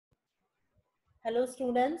Hello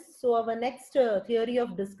students. So our next theory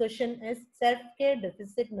of discussion is self-care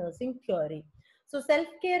deficit nursing theory. So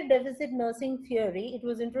self-care deficit nursing theory, it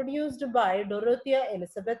was introduced by Dorothea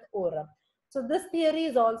Elizabeth Orem. So this theory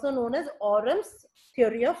is also known as Orem's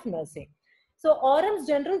theory of nursing. So Orem's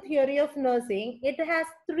general theory of nursing, it has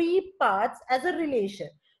three parts as a relation.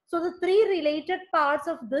 So the three related parts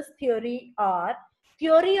of this theory are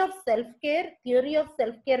theory of self-care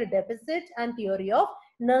deficit, and theory of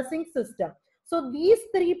nursing system. So these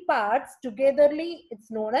three parts togetherly, it's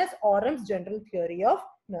known as Orem's general theory of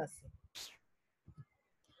nursing.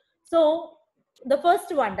 So the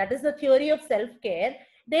first one, that is the theory of self-care.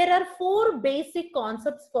 There are four basic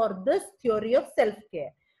concepts for this theory of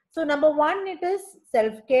self-care. So number one, it is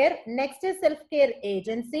self-care. Next is self-care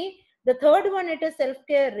agency. The third one, it is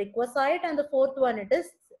self-care requisite. And the fourth one, it is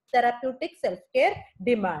therapeutic self-care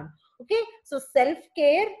demand. Okay, so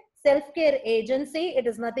self-care agency, it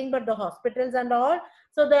is nothing but the hospitals and all.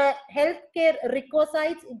 So the healthcare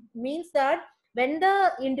requisites, it means that when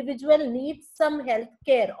the individual needs some health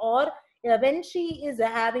care, or when she is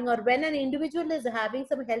having, or when an individual is having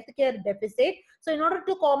some healthcare deficit, so in order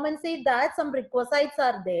to compensate that, some requisites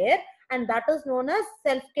are there, and that is known as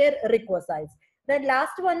self-care requisites. The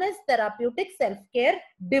last one is therapeutic self-care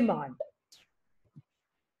demand.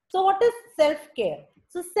 So what is self-care?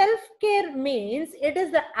 So self-care means it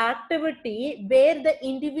is the activity where the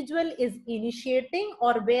individual is initiating,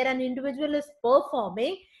 or where an individual is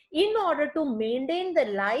performing in order to maintain the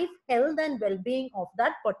life, health and well-being of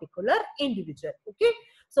that particular individual. Okay.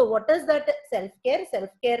 So what is that self-care?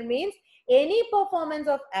 Self-care means any performance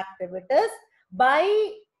of activities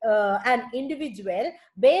by an individual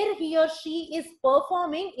where he or she is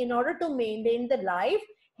performing in order to maintain the life,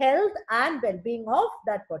 health and well-being of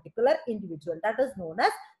that particular individual. That is known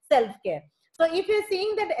as self-care. So if you're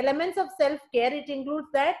seeing that elements of self-care, it includes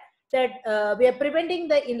that we are preventing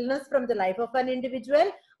the illness from the life of an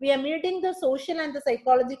individual. We are meeting the social and the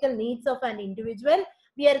psychological needs of an individual.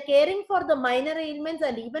 We are caring for the minor ailments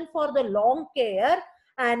and even for the long care.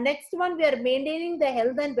 And next one, we are maintaining the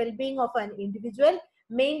health and well-being of an individual,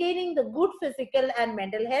 maintaining the good physical and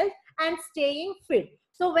mental health, and staying fit.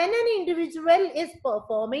 So when an individual is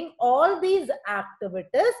performing all these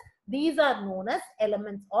activities, these are known as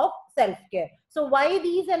elements of self-care. So why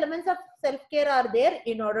these elements of self-care are there?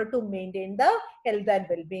 In order to maintain the health and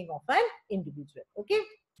well-being of an individual. Okay.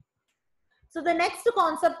 So the next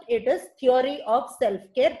concept, it is theory of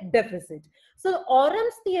self-care deficit. So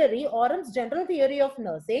Orem's general theory of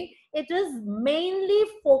nursing, it is mainly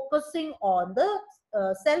focusing on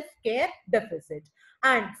the self-care deficit.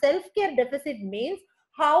 And self-care deficit means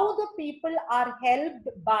how the people are helped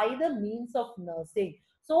by the means of nursing.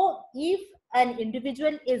 So if an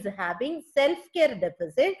individual is having self-care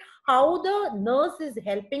deficit, how the nurse is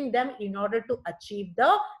helping them in order to achieve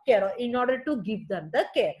the care, or in order to give them the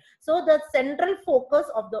care. So the central focus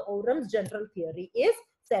of the Orem's general theory is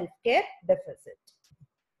self-care deficit.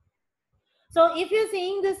 So if you're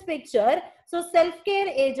seeing this picture, so self-care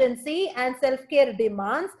agency and self-care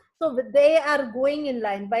demands, so they are going in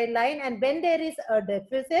line by line, and when there is a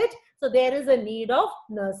deficit, so there is a need of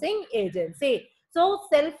nursing agency. So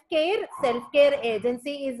self-care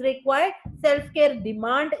agency is required, self-care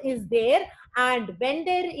demand is there, and when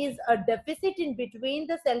there is a deficit in between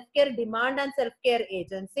the self-care demand and self-care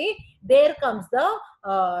agency, there comes the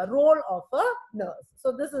role of a nurse.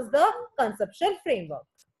 So this is the conceptual framework.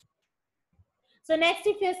 So next,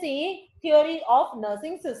 if you see theory of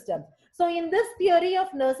nursing systems. So in this theory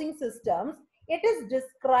of nursing systems, it is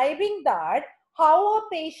describing that how a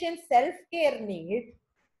patient's self-care need,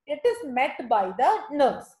 it is met by the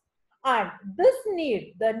nurse. And this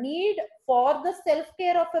need, the need for the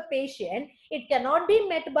self-care of a patient, it cannot be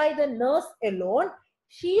met by the nurse alone.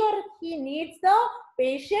 She or he needs the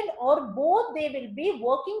patient, or both they will be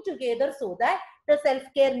working together so that the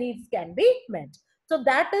self-care needs can be met. So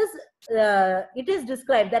that is, it is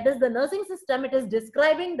described, that is the nursing system, it is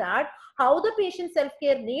describing that how the patient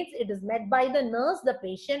self-care needs, it is met by the nurse, the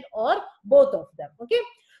patient, or both of them. Okay.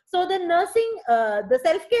 So the the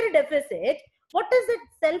self-care deficit, what is it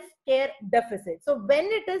self-care deficit? So when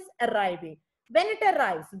it is arriving, when it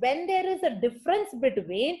arrives, when there is a difference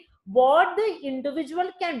between what the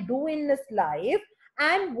individual can do in his life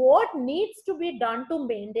and what needs to be done to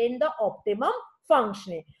maintain the optimum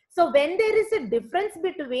functioning. So when there is a difference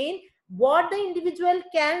between what the individual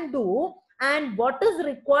can do and what is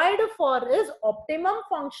required for his optimum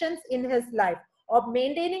functions in his life, of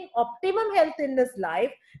maintaining optimum health in his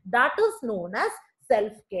life, that is known as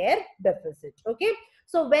self-care deficit. Okay.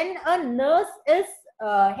 So when a nurse is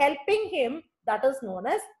helping him, that is known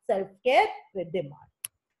as self-care demand.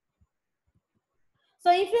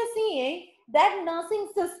 So if you're seeing that nursing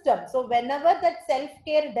system, so whenever that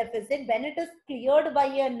self-care deficit, when it is cleared by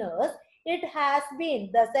a nurse, it has been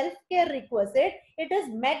the self-care requisite, it is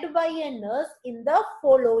met by a nurse in the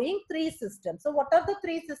following three systems. So what are the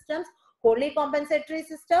three systems? Wholly compensatory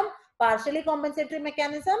system, partially compensatory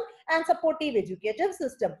mechanism, and supportive educative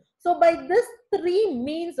system. So by this three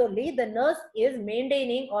means only the nurse is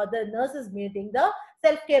maintaining, or the nurse is meeting the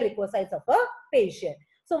self-care requisites of a patient.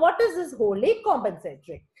 So what is this wholly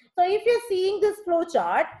compensatory? So if you're seeing this flow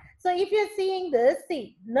chart, so if you're seeing this,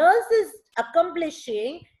 see, nurse is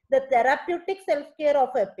accomplishing the therapeutic self-care of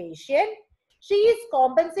a patient. She is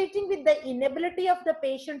compensating with the inability of the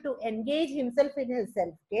patient to engage himself in his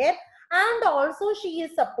self-care, and also she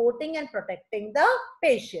is supporting and protecting the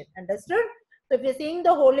patient. Understood? So if you're seeing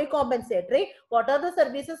the wholly compensatory, what are the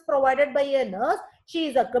services provided by a nurse? She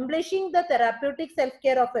is accomplishing the therapeutic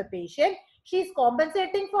self-care of a patient. She is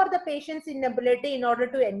compensating for the patient's inability in order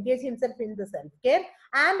to engage himself in the self-care,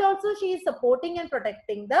 and also she is supporting and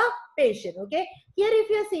protecting the patient. Okay. Here if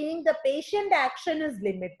you are seeing the patient action is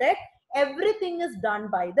limited, everything is done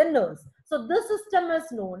by the nurse. So this system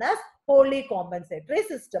is known as wholly compensatory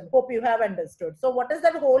system. Hope you have understood. So what is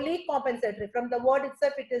that wholly compensatory? From the word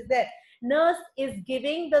itself it is there. Nurse is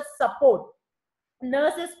giving the support.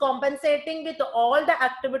 Nurse is compensating with all the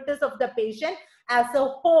activities of the patient as a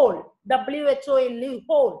whole. WHOLE,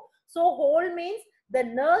 whole. So whole means the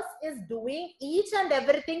nurse is doing each and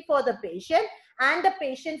everything for the patient, and the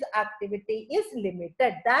patient's activity is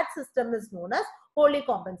limited. That system is known as wholly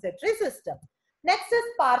compensatory system. Next is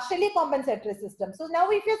partially compensatory system. So now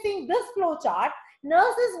if you're seeing this flow chart,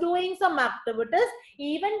 nurse is doing some activities,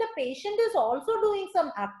 even the patient is also doing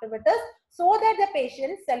some activities, so that the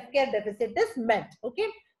patient's self-care deficit is met. Okay.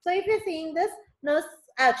 So if you're seeing this nurse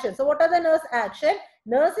action, so what are the nurse action?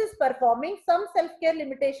 Nurse is performing some self-care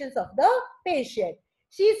limitations of the patient.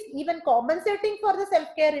 She is even compensating for the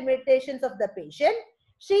self-care limitations of the patient.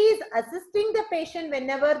 She is assisting the patient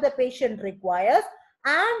whenever the patient requires,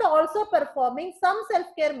 and also performing some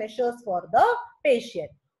self-care measures for the patient.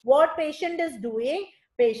 What patient is doing?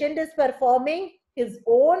 Patient is performing his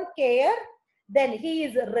own care, then he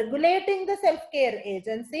is regulating the self-care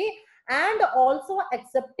agency, and also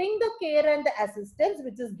accepting the care and the assistance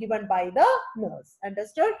which is given by the nurse.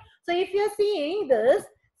 Understood? So if you are seeing this,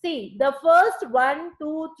 see the first 1,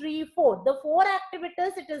 2, 3, 4, the 4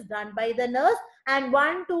 activities it is done by the nurse, and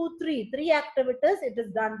 1, 2, 3, 3 activities it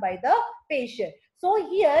is done by the patient. So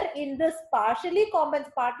here in this partly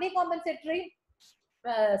compensatory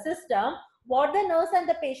system, what the nurse and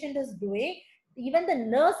the patient is doing, even the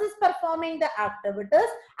nurse is performing the activities,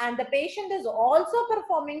 and the patient is also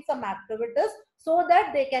performing some activities, so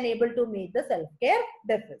that they can able to meet the self-care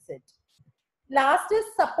deficit. Last is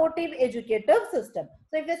supportive educative system.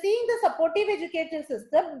 So if you're seeing the supportive educative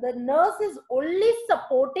system, the nurse is only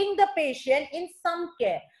supporting the patient in some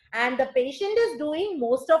care, and the patient is doing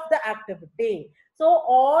most of the activity. So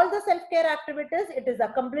all the self-care activities, it is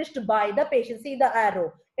accomplished by the patient. See the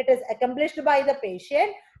arrow. It is accomplished by the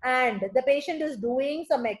patient, and the patient is doing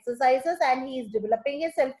some exercises, and he is developing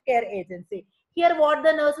a self-care agency. Here what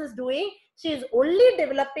the nurse is doing, she is only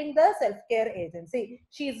developing the self-care agency.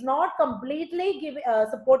 She is not completely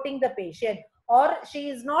supporting the patient, or she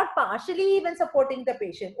is not partially even supporting the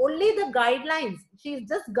patient. Only the guidelines. She is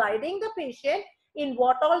just guiding the patient in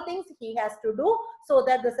what all things he has to do, so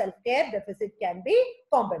that the self-care deficit can be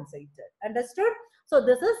compensated. Understood? So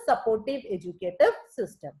this is supportive educative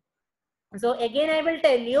system. So again, I will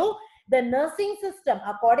tell you the nursing system,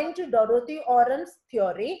 according to Dorothy Orem's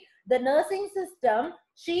theory, the nursing system,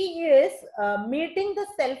 she is meeting the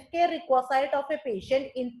self-care requisite of a patient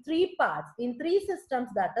in 3 parts, in 3 systems,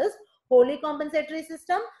 that is wholly compensatory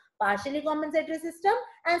system, partially compensatory system,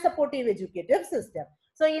 and supportive educative system.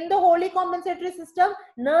 So in the wholly compensatory system,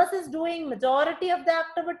 nurse is doing majority of the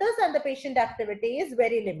activities, and the patient activity is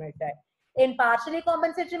very limited. In partially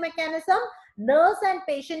compensatory mechanism, nurse and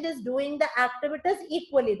patient is doing the activities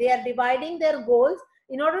equally. They are dividing their goals.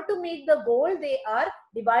 In order to meet the goal, they are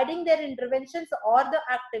dividing their interventions or the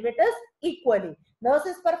activities equally. Nurse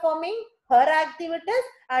is performing her activities,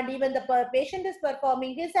 and even the patient is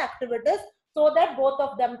performing his activities, so that both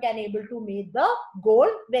of them can able to meet the goal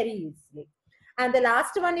very easily. And the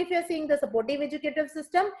last one, if you're seeing the supportive educative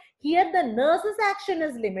system, here the nurse's action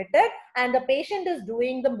is limited, and the patient is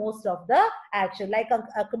doing the most of the action, like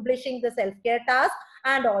accomplishing the self-care task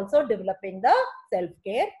and also developing the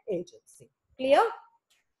self-care agency. Clear?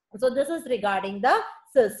 So this is regarding the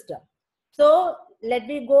system. So let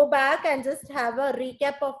me go back and just have a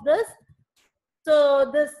recap of this. So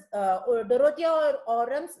this Dorothy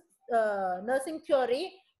Orem's nursing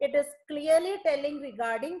theory, it is clearly telling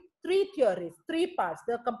regarding three theories, three parts.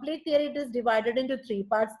 The complete theory it is divided into three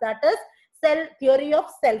parts. That is theory of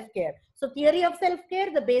self-care. So theory of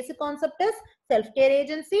self-care, the basic concept is self-care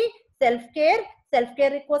agency, self-care,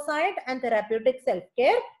 self-care requisite, and therapeutic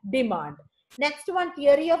self-care demand. Next one,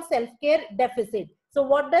 theory of self-care deficit. So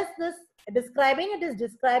what does this describing? It is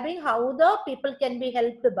describing how the people can be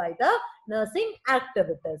helped by the nursing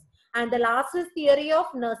activities. And the last is theory of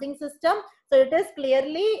nursing system. So it is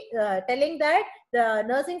clearly telling that the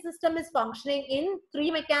nursing system is functioning in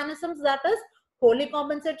three mechanisms, that is wholly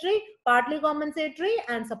compensatory, partly compensatory,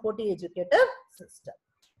 and supportive educative system.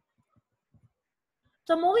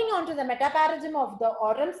 So moving on to the metaparadigm of the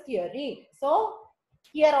Orems theory. So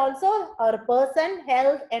here also our person,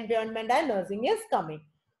 health, environment, and nursing is coming.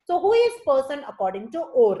 So who is person according to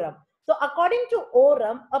Orem? So according to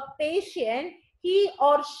Orem, a patient, he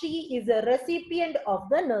or she is a recipient of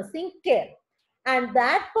the nursing care. And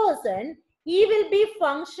that person, he will be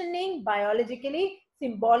functioning biologically,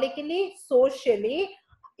 symbolically, socially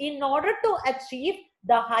in order to achieve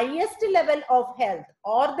the highest level of health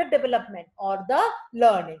or the development or the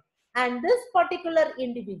learning. And this particular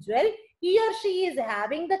individual, he or she is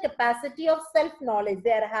having the capacity of self-knowledge.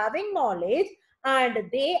 They are having knowledge and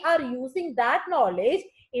they are using that knowledge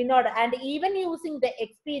in order, and even using the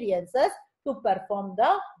experiences to perform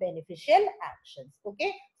the beneficial actions.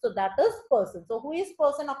 Okay, so that is person. So who is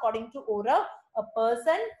person according to Orem? A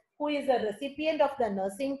person who is a recipient of the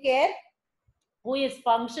nursing care, who is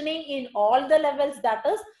functioning in all the levels, that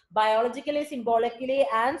is biologically, symbolically,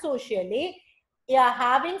 and socially, yeah,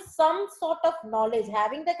 having some sort of knowledge,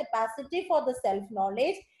 having the capacity for the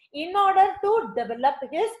self-knowledge in order to develop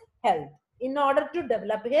his health, in order to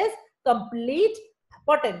develop his complete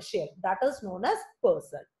potential. That is known as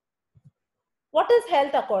person. What is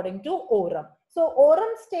health according to Orem? So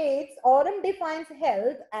Orem defines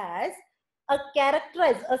health as a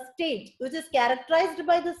state which is characterized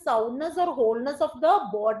by the soundness or wholeness of the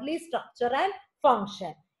bodily structure and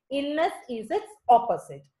function. Illness is its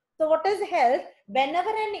opposite. So what is health? Whenever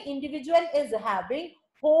an individual is having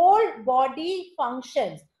whole body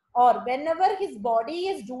functions, or whenever his body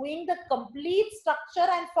is doing the complete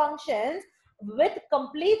structure and functions with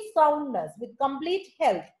complete soundness, with complete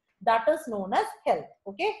health, that is known as health.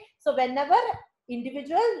 Okay, so whenever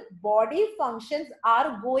individual body functions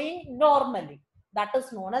are going normally, that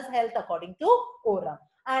is known as health according to Orem.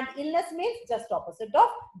 And illness means just opposite of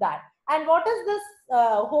that. And what is this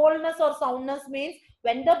wholeness or soundness means?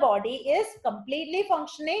 When the body is completely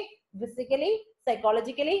functioning physically,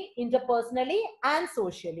 psychologically, interpersonally, and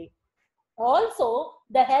socially. Also,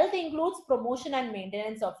 the health includes promotion and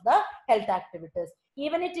maintenance of the health activities.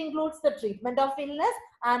 Even it includes the treatment of illness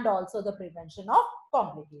and also the prevention of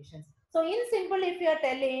complications. So in simple, if you are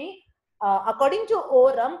telling, according to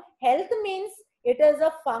Orem, health means it is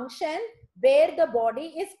a function where the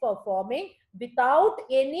body is performing without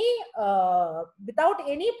any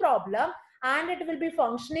problem, and it will be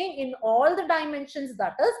functioning in all the dimensions,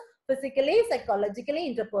 that is physically,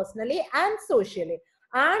 psychologically, interpersonally, and socially.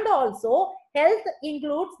 And also health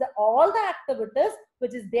includes all the activities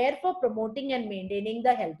which is there for promoting and maintaining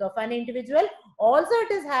the health of an individual. Also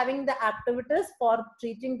it is having the activities for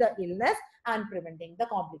treating the illness and preventing the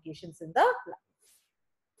complications in the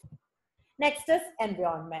life. Next is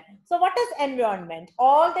environment. So what is environment?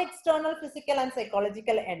 All the external physical and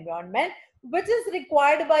psychological environment which is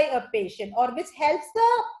required by a patient, or which helps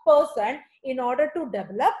the person in order to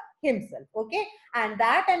develop himself. Okay, and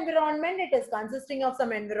that environment, it is consisting of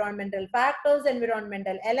some environmental factors,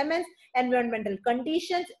 environmental elements, environmental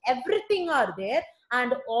conditions, everything are there,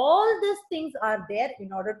 and all these things are there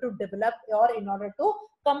in order to develop, or in order to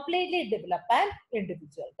completely develop an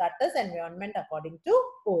individual. That is environment according to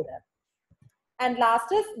Orem. And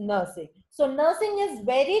last is nursing. So nursing is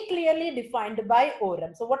very clearly defined by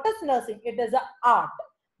Orem. So what is nursing? It is an art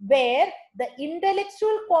where the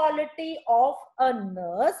intellectual quality of a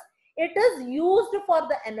nurse, it is used for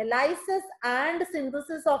the analysis and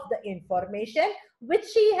synthesis of the information which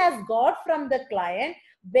she has got from the client,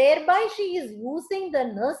 whereby she is using the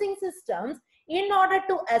nursing systems in order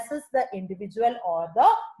to assess the individual or the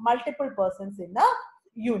multiple persons in a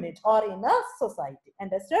unit or in a society.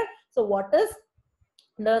 Understood? So what is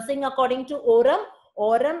nursing according to Orem?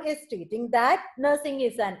 Orem is stating that nursing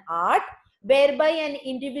is an art whereby an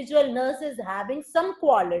individual nurse is having some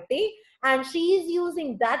quality, and she is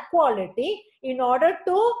using that quality in order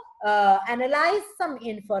to analyze some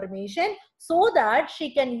information, so that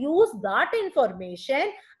she can use that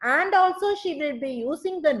information, and also she will be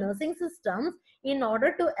using the nursing systems in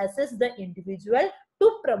order to assess the individual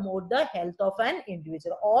to promote the health of an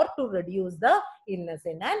individual or to reduce the illness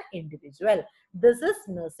in an individual. This is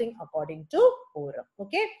nursing according to Orem.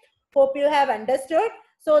 Okay. Hope you have understood.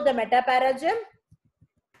 So the metaparadigm,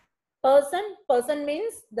 person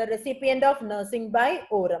means the recipient of nursing by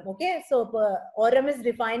Orem. Okay. So Orem is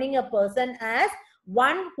defining a person as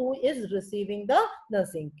one who is receiving the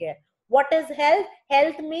nursing care. What is health?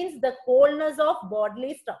 Health means the wholeness of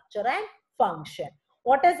bodily structure and function.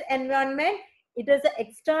 What is environment? It is an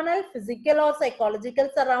external physical or psychological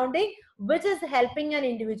surrounding which is helping an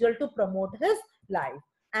individual to promote his life.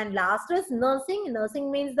 And last is nursing.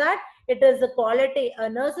 Nursing means that it is a quality. A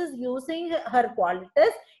nurse is using her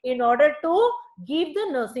qualities in order to give the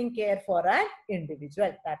nursing care for an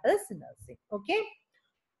individual. That is nursing. Okay.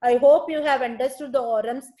 I hope you have understood the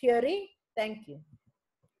Orem's theory. Thank you.